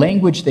knew, the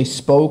language they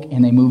spoke,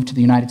 and they moved to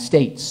the United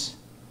States.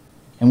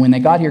 And when they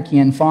got here,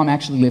 Kien Pham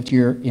actually lived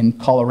here in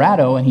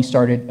Colorado, and he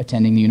started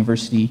attending the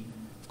University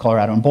of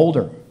Colorado in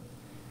Boulder.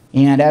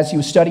 And as he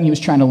was studying, he was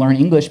trying to learn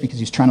English because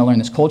he was trying to learn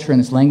this culture and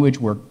this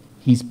language where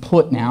he's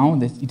put now.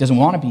 He doesn't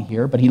want to be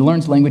here, but he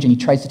learns language and he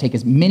tries to take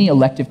as many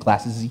elective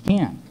classes as he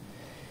can.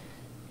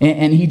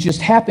 And he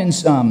just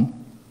happens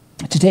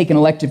to take an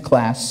elective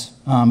class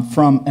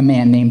from a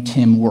man named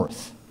Tim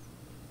Wirth.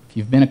 If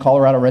you've been a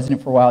Colorado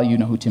resident for a while, you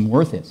know who Tim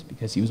Wirth is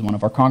because he was one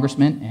of our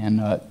congressmen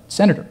and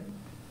senator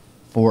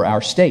for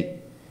our state.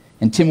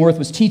 And Tim Wirth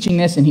was teaching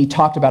this, and he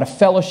talked about a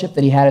fellowship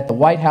that he had at the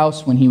White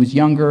House when he was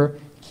younger.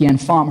 Kien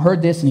Pham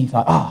heard this, and he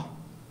thought,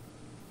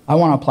 I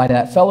want to apply to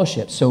that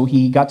fellowship. So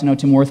he got to know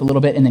Tim Wirth a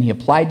little bit, and then he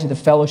applied to the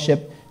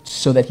fellowship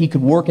so that he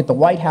could work at the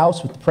White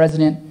House with the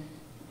president,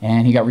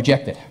 and he got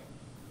rejected.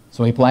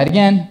 So he applied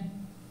again,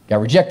 got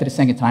rejected a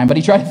second time, but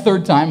he tried a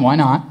third time, why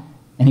not?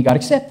 And he got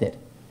accepted.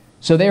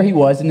 So there he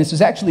was, and this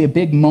was actually a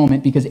big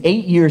moment because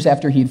 8 years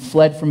after he had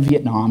fled from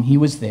Vietnam, he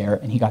was there,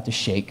 and he got to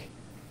shake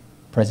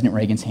President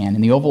Reagan's hand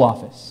in the Oval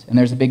Office. And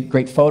there's a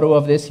great photo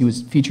of this. He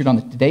was featured on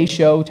the Today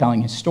Show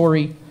telling his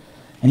story.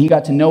 And he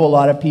got to know a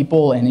lot of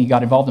people, and he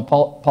got involved in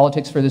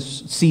politics for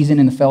this season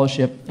in the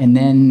fellowship. And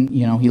then,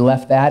 he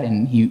left that,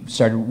 and he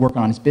started working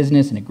on his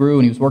business, and it grew,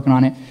 and he was working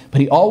on it. But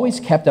he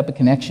always kept up a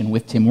connection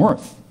with Tim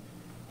Wirth.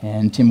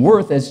 And Tim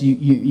Wirth, as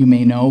you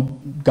may know,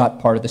 got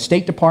part of the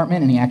State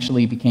Department, and he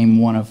actually became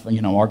one of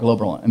our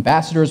global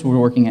ambassadors. We were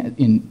working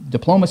in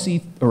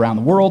diplomacy around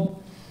the world.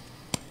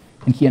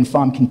 And Kien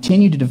Pham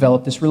continued to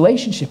develop this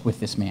relationship with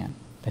this man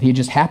that he had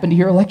just happened to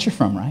hear a lecture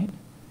from, right?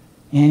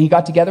 And he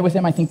got together with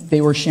him. I think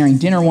they were sharing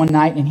dinner one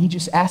night, and he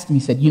just asked him, he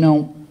said,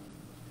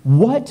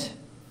 what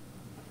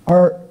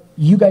are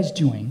you guys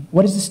doing?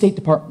 What is the State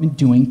Department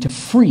doing to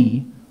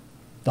free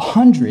the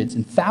hundreds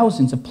and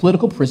thousands of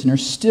political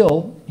prisoners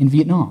still in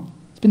Vietnam?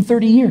 It's been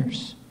 30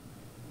 years.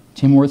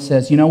 Tim Wirth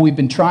says, we've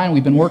been trying,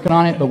 we've been working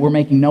on it, but we're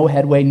making no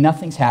headway,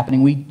 nothing's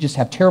happening. We just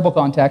have terrible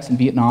contacts in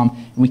Vietnam,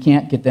 and we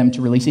can't get them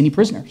to release any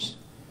prisoners.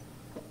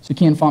 So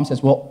Kien Pham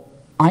says, well,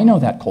 I know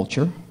that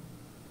culture.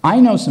 I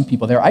know some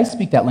people there. I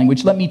speak that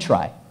language. Let me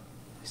try.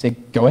 I say,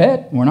 go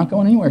ahead. We're not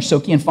going anywhere. So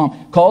Kien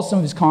Pham calls some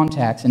of his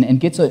contacts and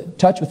gets in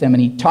touch with them,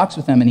 and he talks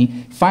with them, and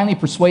he finally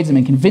persuades them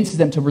and convinces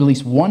them to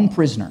release one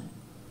prisoner.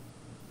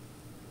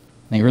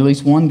 And they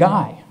release one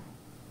guy.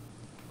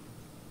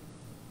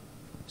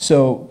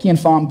 So Kien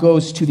Pham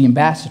goes to the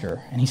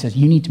ambassador, and he says,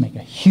 you need to make a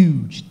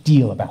huge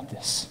deal about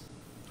this.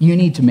 You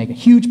need to make a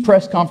huge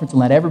press conference and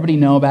let everybody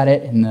know about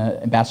it. And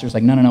the ambassador's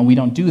like, no, we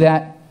don't do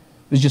that.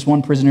 It was just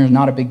one prisoner,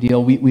 not a big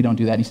deal. We don't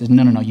do that. And he says,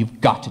 no, you've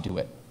got to do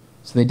it.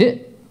 So they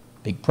did.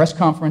 Big press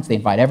conference. They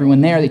invite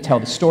everyone there. They tell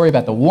the story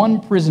about the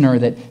one prisoner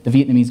that the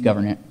Vietnamese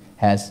government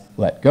has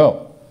let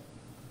go.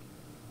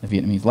 The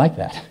Vietnamese like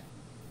that.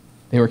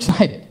 They were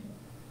excited.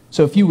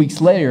 So a few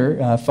weeks later,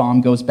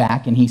 Pham goes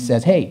back and he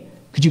says, hey,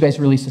 could you guys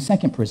release a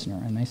second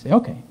prisoner? And they say,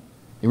 okay.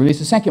 They release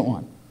a second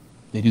one.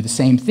 They do the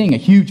same thing, a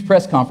huge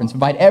press conference,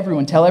 invite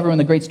everyone, tell everyone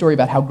the great story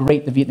about how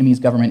great the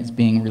Vietnamese government is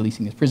being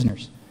releasing these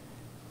prisoners.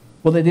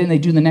 Well, then they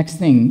do the next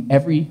thing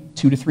every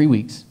 2 to 3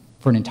 weeks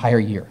for an entire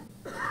year.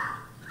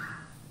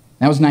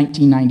 That was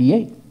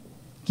 1998.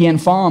 Kien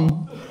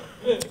Pham,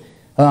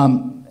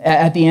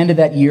 at the end of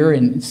that year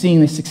and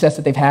seeing the success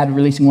that they've had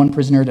releasing one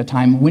prisoner at a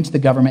time, went to the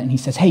government and he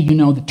says, hey,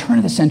 the turn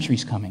of the century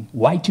is coming,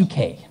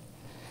 Y2K.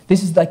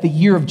 This is like the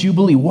year of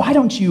Jubilee. Why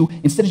don't you,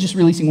 instead of just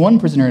releasing one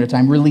prisoner at a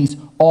time, release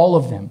all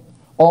of them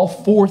all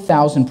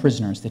 4,000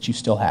 prisoners that you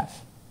still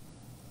have.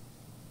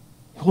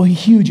 It will be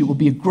huge. It will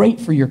be great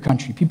for your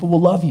country. People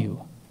will love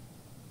you.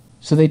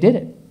 So they did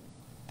it.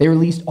 They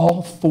released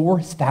all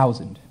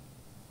 4,000.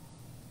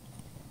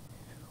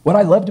 What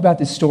I loved about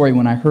this story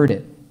when I heard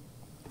it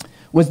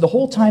was the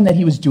whole time that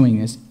he was doing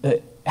this,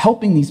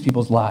 helping these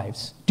people's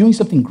lives, doing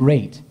something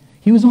great,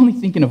 he was only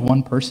thinking of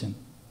one person.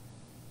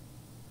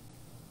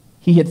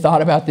 He had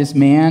thought about this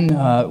man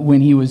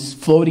when he was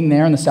floating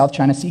there in the South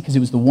China Sea because it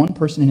was the one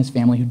person in his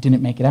family who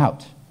didn't make it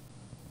out.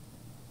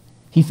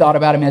 He thought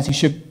about him as he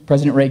shook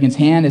President Reagan's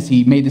hand, as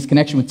he made this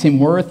connection with Tim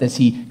Wirth, as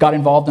he got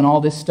involved in all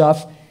this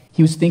stuff.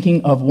 He was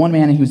thinking of one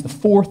man, and he was the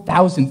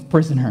 4,000th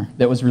prisoner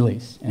that was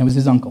released, and it was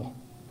his uncle.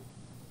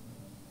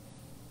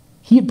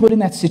 He had put in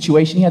that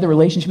situation, he had the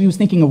relationship, he was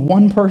thinking of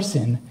one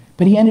person,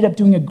 but he ended up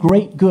doing a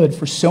great good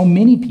for so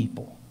many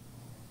people.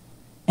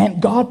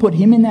 And God put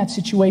him in that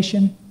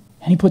situation,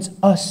 and he puts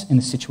us in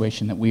the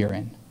situation that we are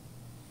in.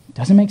 It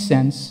doesn't make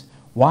sense.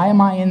 Why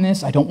am I in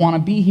this? I don't want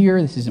to be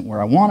here. This isn't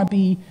where I want to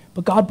be.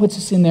 But God puts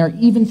us in there,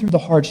 even through the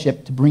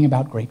hardship, to bring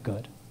about great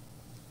good.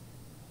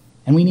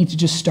 And we need to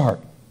just start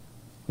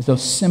with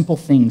those simple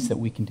things that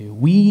we can do.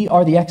 We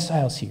are the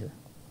exiles here.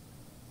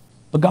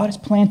 But God has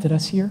planted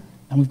us here,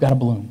 and we've got to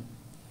bloom.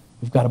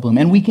 We've got to bloom.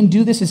 And we can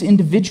do this as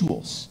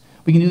individuals.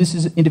 We can do this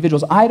as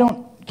individuals. I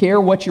don't care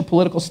what your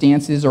political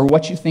stance is or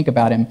what you think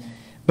about him,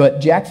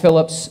 but Jack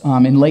Phillips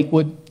in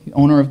Lakewood, the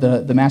owner of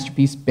the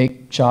Masterpiece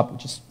Bake Shop,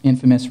 which is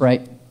infamous,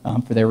 right,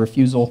 for their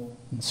refusal.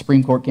 The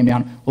Supreme Court came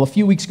down. Well, a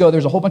few weeks ago,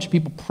 there's a whole bunch of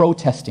people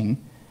protesting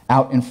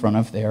out in front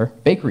of their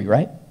bakery,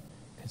 right?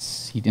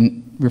 Because he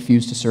didn't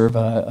refuse to serve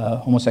a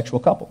homosexual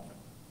couple.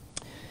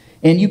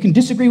 And you can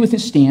disagree with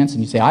his stance,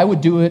 and you say, I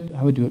would do it,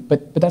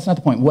 but that's not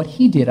the point. What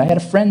he did, I had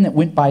a friend that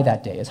went by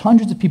that day, as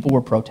hundreds of people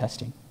were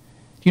protesting.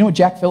 Do you know what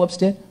Jack Phillips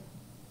did?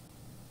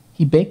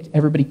 He baked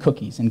everybody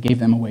cookies and gave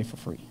them away for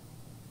free.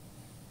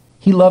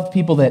 He loved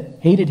people that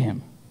hated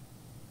him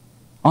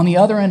on the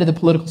other end of the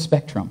political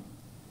spectrum,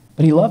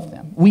 but he loved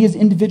them. We as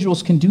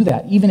individuals can do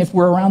that, even if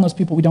we're around those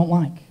people we don't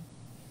like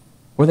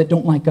or that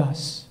don't like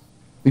us.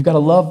 We've got to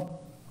love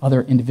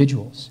other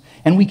individuals.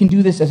 And we can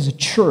do this as a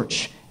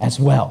church as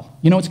well.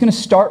 You know, it's going to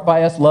start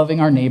by us loving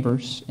our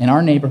neighbors in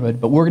our neighborhood,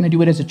 but we're going to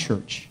do it as a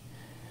church.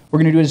 We're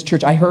going to do it as a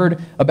church. I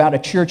heard about a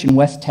church in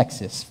West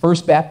Texas,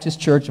 First Baptist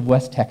Church of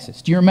West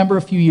Texas. Do you remember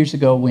a few years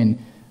ago when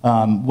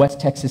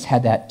West Texas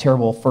had that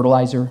terrible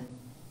fertilizer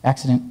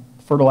accident?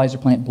 The fertilizer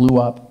plant blew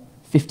up.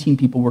 15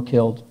 people were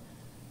killed.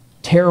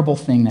 Terrible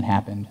thing that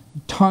happened.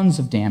 Tons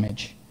of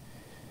damage.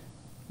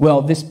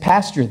 Well, this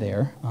pastor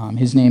there,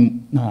 his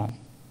name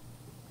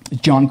is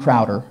John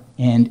Crowder,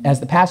 and as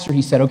the pastor,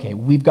 he said, okay,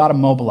 we've got to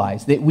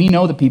mobilize. We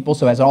know the people,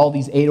 so as all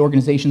these aid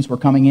organizations were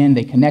coming in,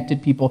 they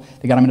connected people,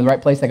 they got them into the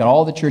right place, they got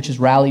all the churches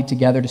rallied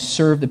together to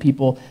serve the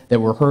people that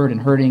were hurt and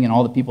hurting and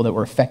all the people that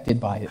were affected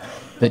by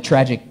the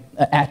tragic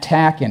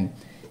attack. And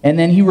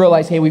then he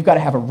realized, hey, we've got to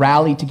have a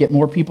rally to get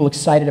more people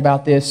excited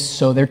about this.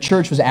 So their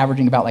church was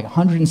averaging about like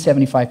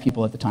 175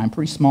 people at the time,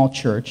 pretty small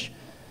church.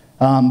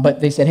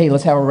 But they said, hey,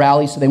 let's have a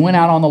rally. So they went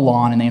out on the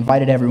lawn and they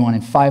invited everyone,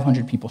 and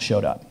 500 people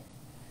showed up.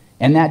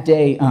 And that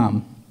day,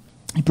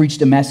 he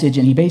preached a message,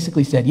 and he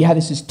basically said, yeah,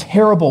 this is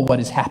terrible what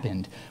has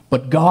happened,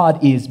 but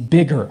God is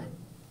bigger.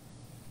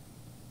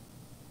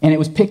 And it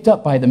was picked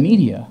up by the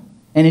media,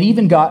 and it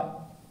even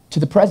got to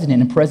the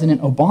president, and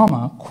President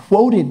Obama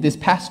quoted this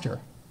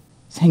pastor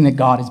saying that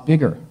God is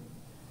bigger.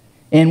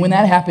 And when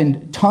that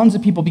happened, tons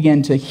of people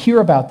began to hear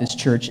about this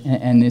church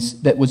and this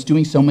that was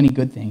doing so many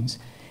good things.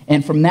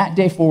 And from that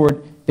day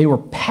forward, they were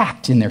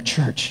packed in their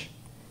church.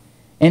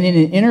 And in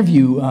an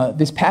interview,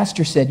 this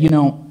pastor said, you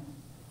know,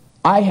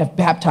 I have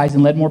baptized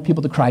and led more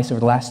people to Christ over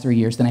the last 3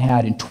 years than I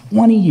had in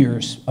 20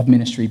 years of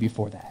ministry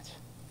before that.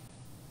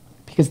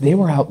 Because they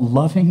were out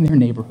loving their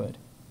neighborhood.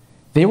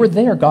 They were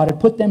there. God had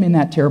put them in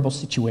that terrible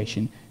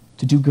situation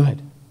to do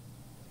good.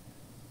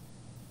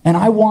 And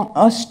I want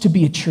us to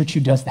be a church who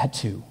does that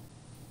too.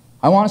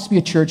 I want us to be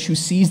a church who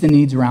sees the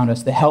needs around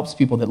us, that helps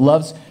people, that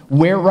loves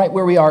right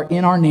where we are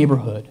in our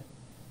neighborhood.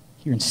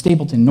 Here in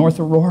Stapleton, North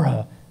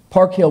Aurora,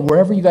 Park Hill,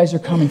 wherever you guys are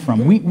coming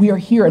from. We are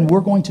here, and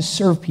we're going to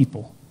serve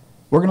people.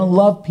 We're going to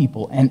love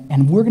people,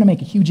 and we're going to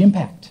make a huge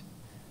impact.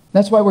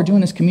 That's why we're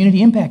doing this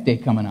Community Impact Day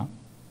coming up.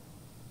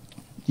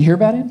 Did you hear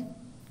about it?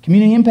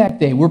 Community Impact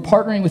Day. We're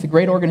partnering with a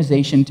great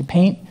organization to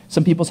paint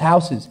some people's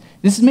houses.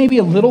 This is maybe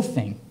a little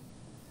thing,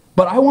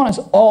 but I want us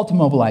all to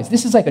mobilize.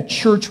 This is like a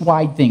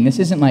church-wide thing. This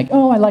isn't like,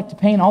 oh, I like to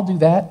paint, I'll do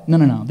that.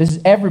 No. This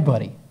is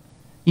everybody.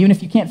 Even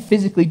if you can't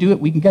physically do it,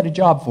 we can get a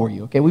job for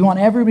you, okay? We want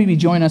everybody to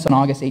join us on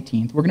August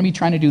 18th. We're going to be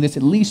trying to do this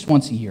at least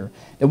once a year,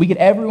 that we get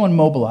everyone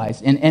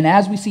mobilized. And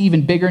as we see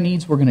even bigger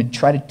needs, we're going to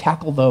try to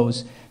tackle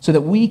those so that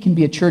we can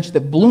be a church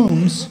that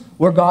blooms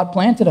where God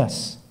planted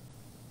us.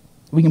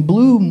 We can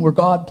bloom where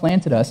God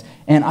planted us.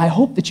 And I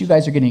hope that you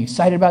guys are getting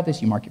excited about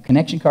this. You mark your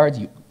connection cards.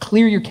 You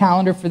clear your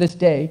calendar for this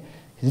day,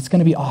 because it's going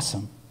to be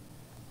awesome.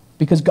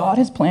 Because God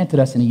has planted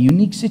us in a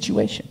unique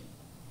situation.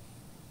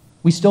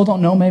 We still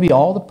don't know maybe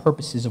all the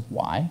purposes of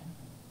why,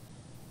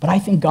 but I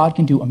think God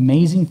can do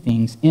amazing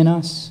things in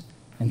us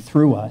and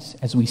through us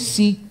as we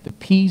seek the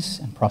peace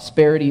and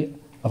prosperity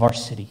of our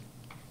city,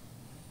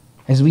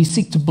 as we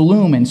seek to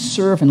bloom and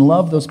serve and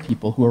love those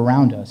people who are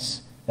around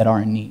us that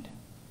are in need.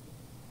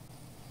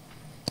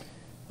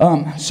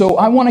 So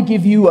I want to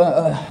give you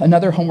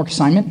another homework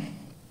assignment,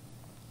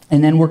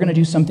 and then we're going to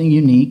do something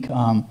unique.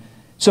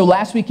 So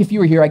last week, if you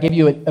were here, I gave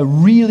you a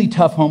really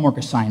tough homework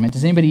assignment.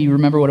 Does anybody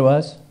remember what it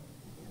was?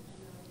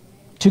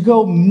 To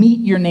go meet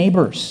your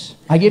neighbors.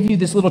 I give you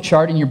this little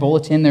chart in your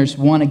bulletin. There's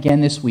one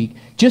again this week,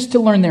 just to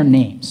learn their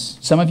names.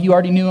 Some of you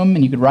already knew them,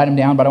 and you could write them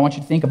down, but I want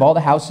you to think of all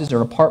the houses or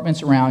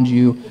apartments around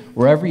you,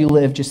 wherever you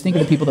live. Just think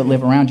of the people that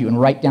live around you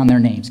and write down their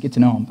names. Get to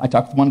know them. I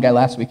talked with one guy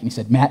last week, and he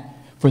said, Matt,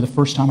 for the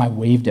first time, I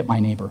waved at my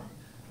neighbor.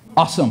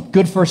 Awesome.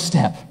 Good first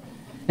step.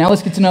 Now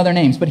let's get to know their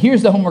names. But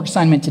here's the homework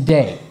assignment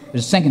today.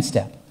 There's a second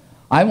step.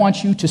 I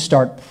want you to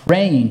start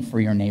praying for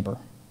your neighbor.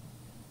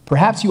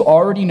 Perhaps you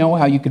already know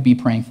how you could be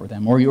praying for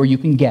them, or you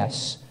can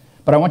guess.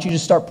 But I want you to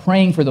start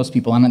praying for those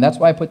people. And that's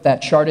why I put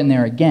that chart in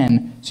there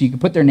again, so you can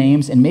put their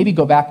names and maybe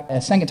go back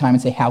a second time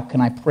and say, how can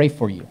I pray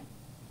for you?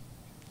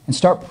 And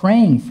start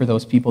praying for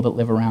those people that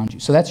live around you.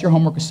 So that's your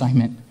homework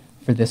assignment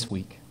for this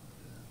week.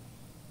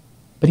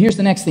 But here's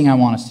the next thing I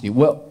want us to do.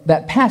 Well,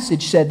 that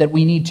passage said that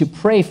we need to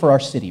pray for our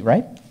city,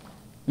 right?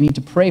 We need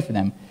to pray for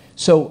them.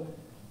 So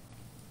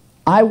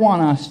I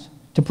want us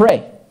to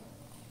pray.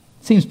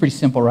 Seems pretty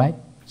simple, right?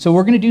 So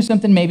we're going to do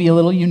something maybe a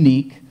little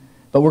unique,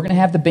 but we're going to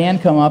have the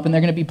band come up, and they're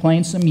going to be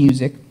playing some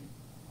music,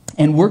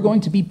 and we're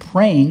going to be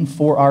praying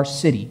for our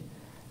city.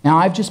 Now,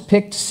 I've just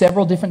picked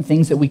several different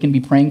things that we can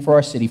be praying for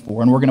our city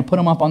for, and we're going to put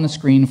them up on the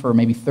screen for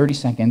maybe 30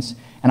 seconds,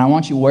 and I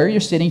want you, where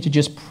you're sitting, to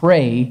just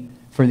pray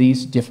for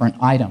these different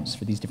items,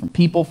 for these different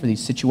people, for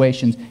these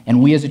situations,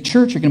 and we as a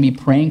church are going to be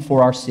praying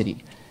for our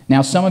city.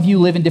 Now, some of you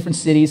live in different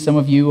cities. Some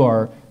of you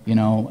are,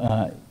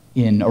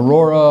 in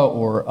Aurora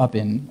or up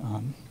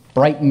in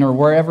Brighton or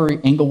wherever,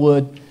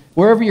 Englewood,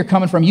 wherever you're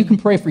coming from, you can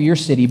pray for your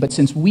city, but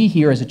since we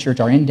here as a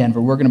church are in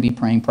Denver, we're going to be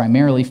praying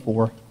primarily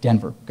for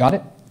Denver. Got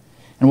it?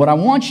 And what I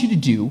want you to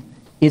do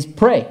is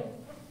pray.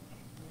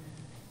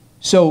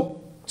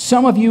 So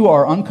some of you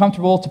are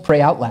uncomfortable to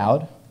pray out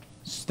loud.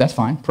 That's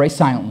fine. Pray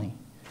silently.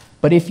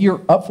 But if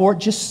you're up for it,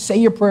 just say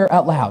your prayer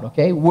out loud,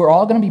 okay? We're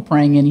all going to be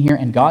praying in here,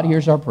 and God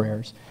hears our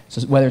prayers.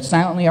 So whether it's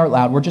silently or out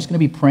loud, we're just going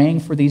to be praying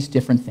for these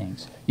different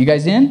things. You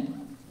guys in?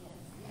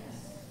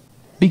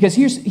 Because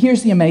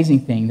here's the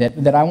amazing thing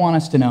that I want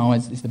us to know,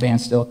 as the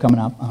band's still coming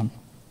up,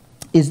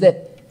 is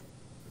that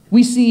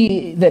we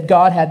see that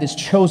God had this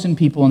chosen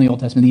people in the Old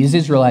Testament, these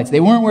Israelites. They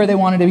weren't where they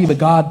wanted to be, but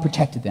God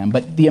protected them.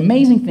 But the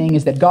amazing thing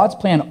is that God's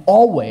plan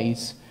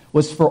always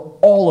was for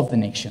all of the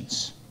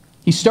nations.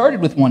 He started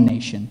with one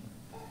nation,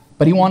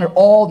 but he wanted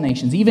all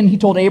nations. Even he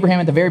told Abraham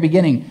at the very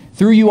beginning,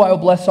 through you I will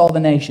bless all the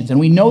nations. And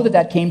we know that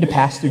that came to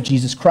pass through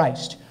Jesus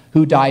Christ,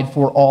 who died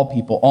for all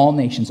people, all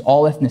nations,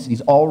 all ethnicities,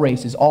 all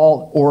races,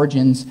 all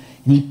origins.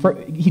 And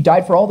he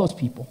died for all those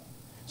people.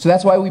 So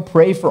that's why we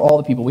pray for all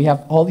the people. We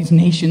have all these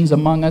nations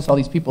among us, all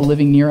these people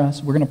living near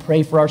us. We're going to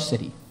pray for our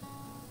city.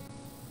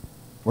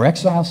 We're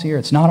exiles here.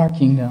 It's not our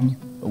kingdom,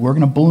 but we're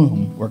going to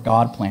bloom where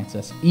God plants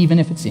us, even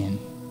if it's in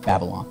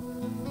Babylon.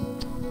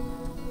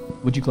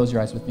 Would you close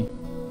your eyes with me?